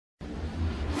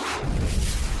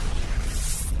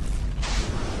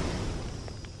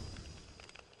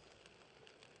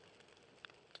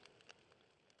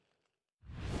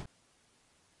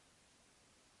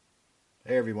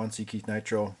Hey everyone, C Keith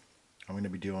Nitro. I'm going to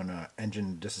be doing an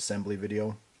engine disassembly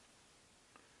video.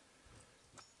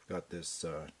 I've got this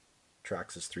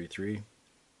TRX3.3 to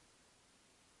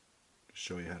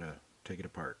show you how to take it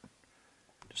apart.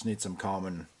 Just need some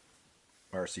common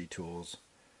RC tools,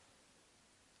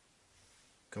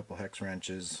 a couple hex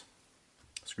wrenches,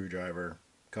 screwdriver,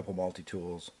 a couple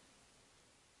multi-tools.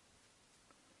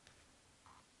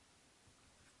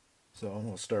 So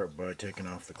we'll start by taking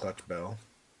off the clutch bell.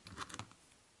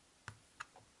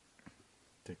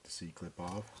 Take the C-clip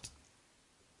off.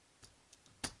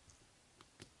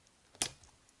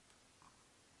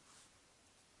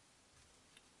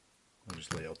 I'll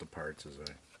just lay out the parts as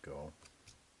I go.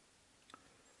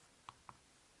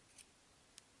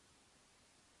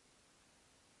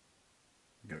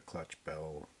 You got clutch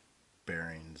bell,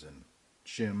 bearings, and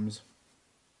shims.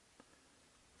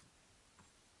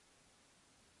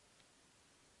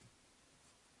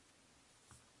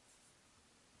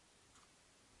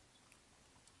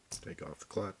 Take off the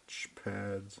clutch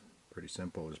pads. Pretty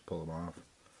simple, just pull them off.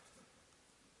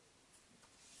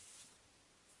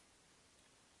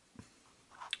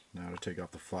 Now to take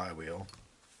off the flywheel.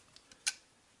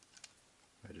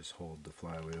 I just hold the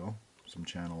flywheel, some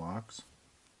channel locks.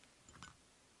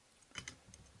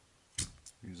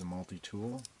 Use a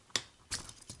multi-tool.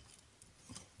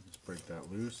 Just break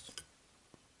that loose.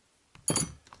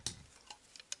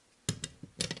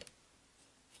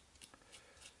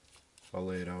 I'll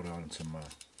lay it out on some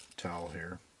towel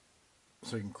here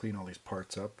so I can clean all these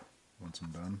parts up once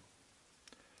I'm done.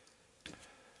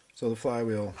 So the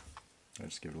flywheel, I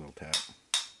just give it a little tap.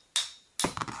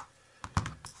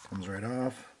 Comes right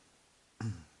off.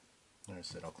 Like I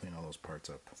said, I'll clean all those parts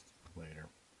up later.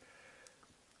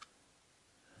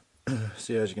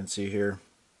 See, as you can see here,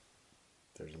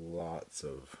 there's lots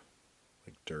of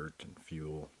like dirt and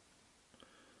fuel.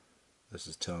 This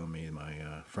is telling me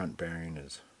my front bearing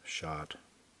is shot.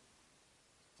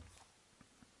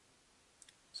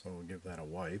 So we'll give that a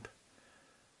wipe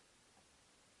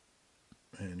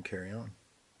and carry on.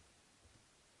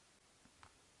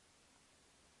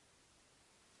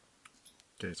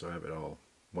 Okay, so I have it all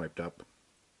wiped up.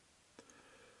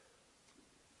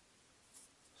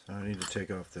 So I need to take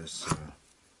off this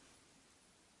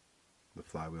the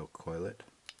flywheel coilet.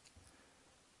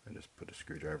 I just put a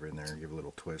screwdriver in there and give a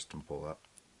little twist and pull up.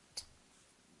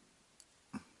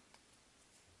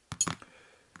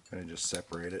 And just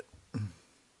separate it,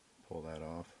 pull that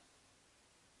off.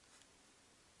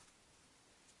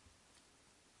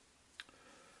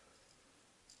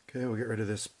 Okay, we'll get rid of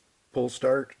this pull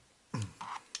start. I'm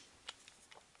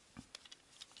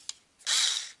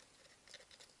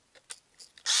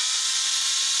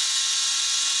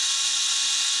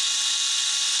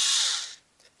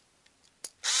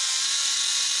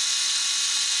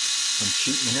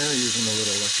cheating here using a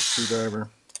little electric screwdriver.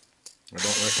 I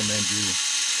don't recommend you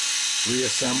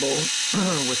reassemble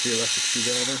with the electric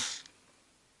screwdriver.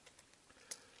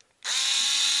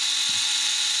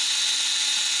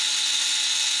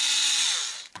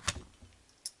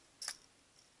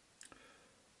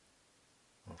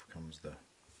 Off comes the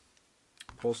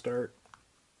pull start.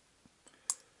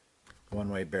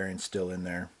 One-way bearing still in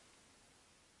there.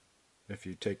 If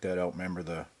you take that out, remember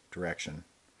the direction.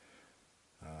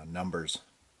 Numbers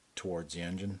towards the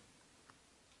engine.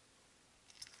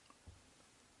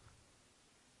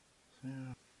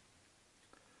 Yeah.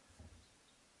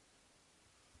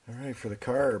 Alright, for the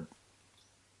carb,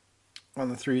 on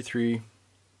the 3.3,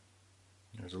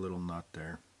 there's a little nut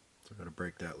there, so I've got to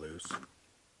break that loose.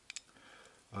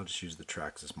 I'll just use the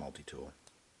Traxxas multi-tool.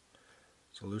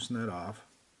 So loosen that off,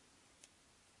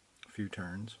 a few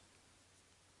turns.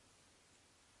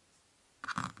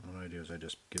 What I do is I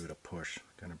just give it a push,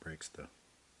 kind of breaks the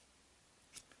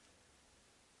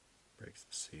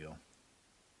seal.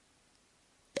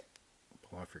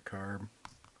 Pull off your carb.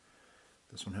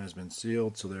 This one has been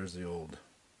sealed, so there's the old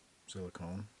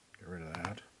silicone. Get rid of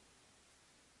that.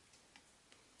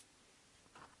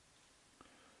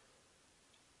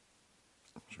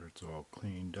 Make sure it's all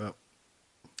cleaned up.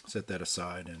 Set that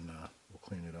aside and we'll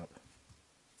clean it up.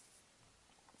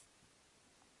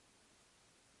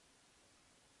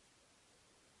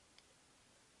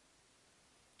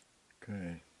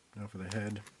 Okay, now for the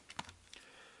head.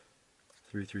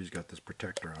 3.3's got this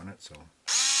protector on it, so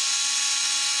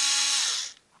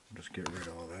just get rid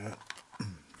of all that.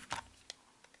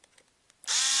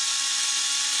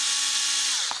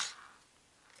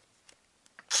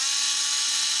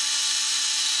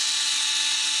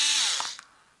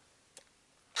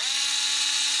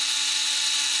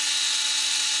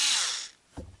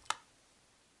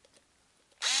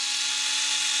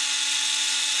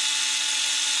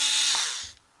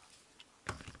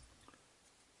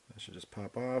 This should just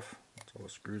pop off. Once all the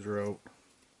screws are out.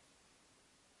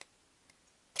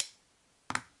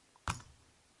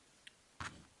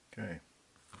 Okay,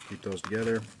 keep those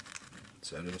together,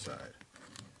 set it aside.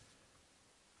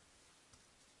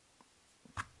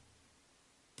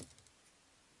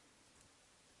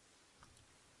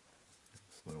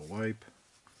 Little wipe.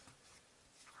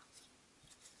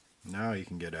 Now you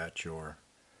can get at your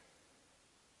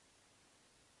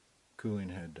cooling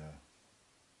head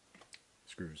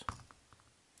screws.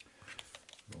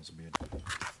 Those will be another one.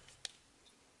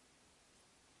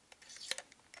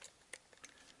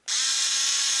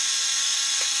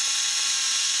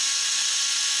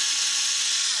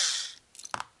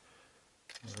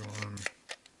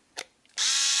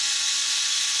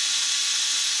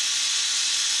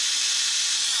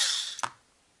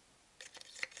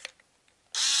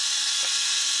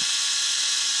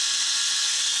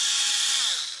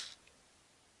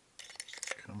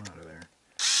 Come out of there.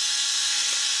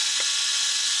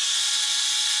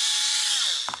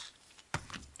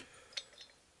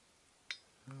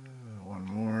 One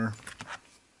more.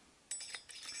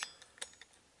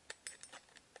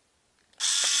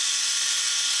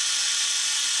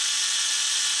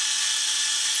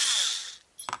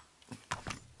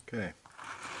 Okay.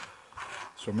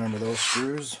 So remember those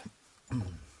screws?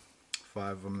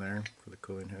 5 of them there for the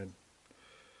cooling head.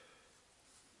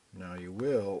 Now you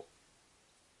will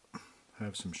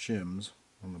have some shims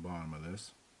on the bottom of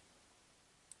this.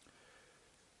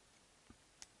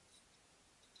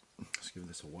 Let's give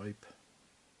this a wipe.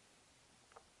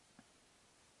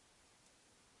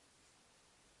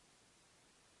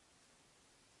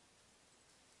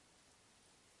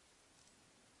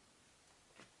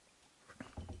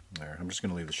 There, I'm just going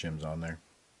to leave the shims on there.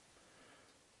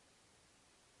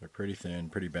 They're pretty thin,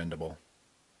 pretty bendable,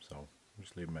 so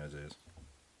just leave them as is.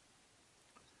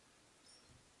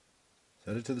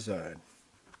 Set it to the side.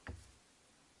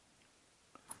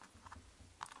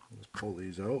 Just pull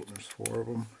these out. There's 4 of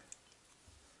them.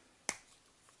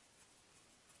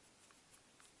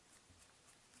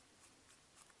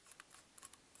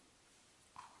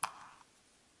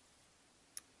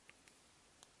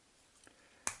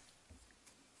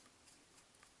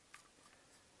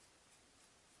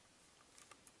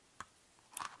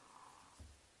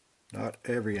 Not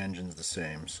every engine's the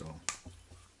same, so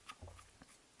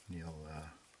you'll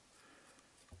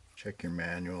check your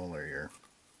manual or your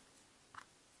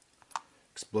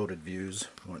exploded views,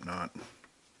 whatnot,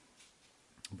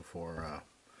 before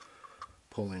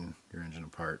pulling your engine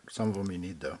apart. Some of them you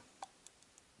need the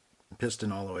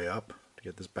piston all the way up to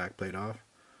get this back plate off.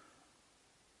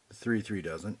 The 3.3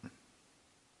 doesn't.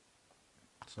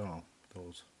 So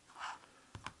those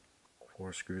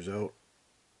 4 screws out.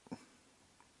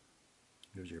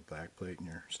 Here's your back plate and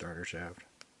your starter shaft.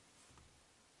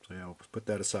 So yeah, I'll put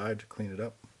that aside to clean it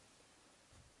up.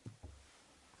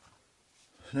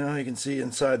 Now you can see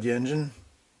inside the engine.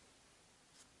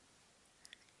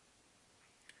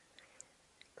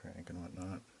 Crank and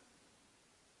whatnot.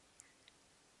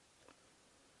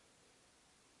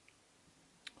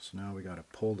 So now we got to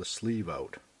pull the sleeve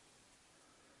out.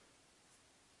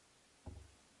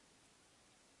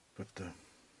 Put the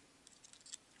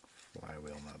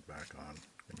flywheel nut back on.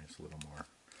 Give me just a little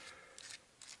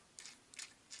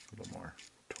more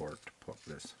torque to pop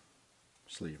this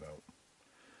sleeve out.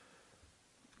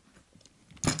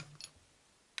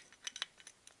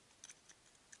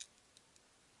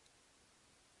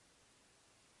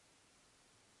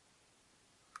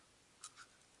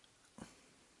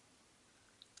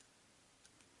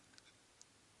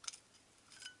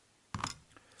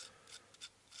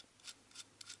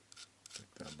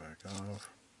 Take that back off.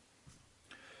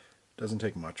 Doesn't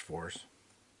take much force,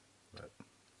 but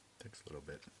it takes a little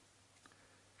bit.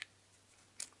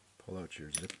 Pull out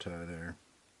your zip tie there.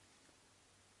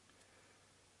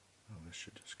 Oh, this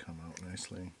should just come out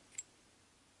nicely.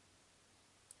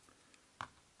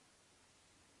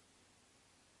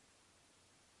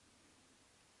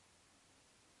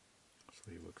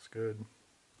 Sleeve looks good.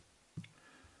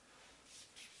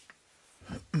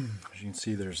 As you can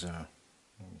see, there's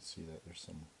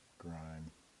some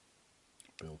grime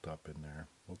built up in there.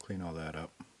 We'll clean all that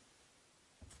up.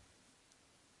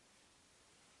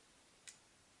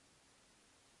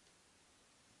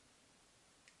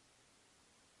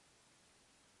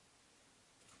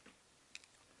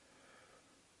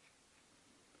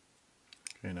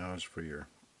 Okay, now as for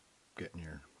getting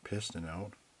your piston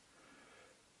out,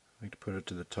 I like to put it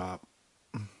to the top,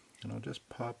 and I'll just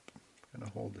kind of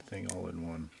hold the thing all in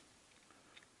one.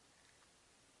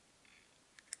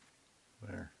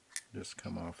 There, just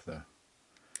come off the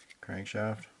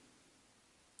crankshaft.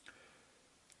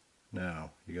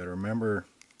 Now, you got to remember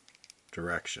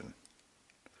direction.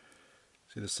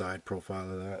 See the side profile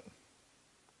of that?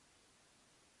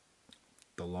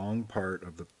 The long part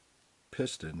of the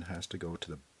piston has to go to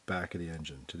the back of the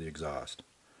engine, to the exhaust.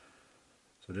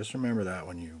 So just remember that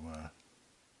when you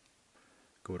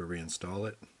go to reinstall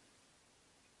it,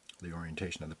 the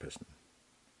orientation of the piston.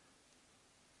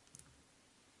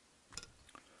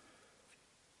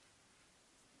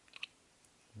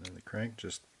 And then the crank,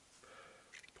 just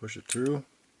push it through.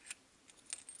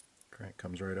 Crank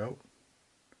comes right out.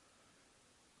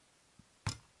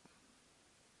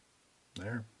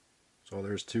 There. That's all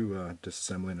there is to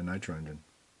disassembling a nitro engine.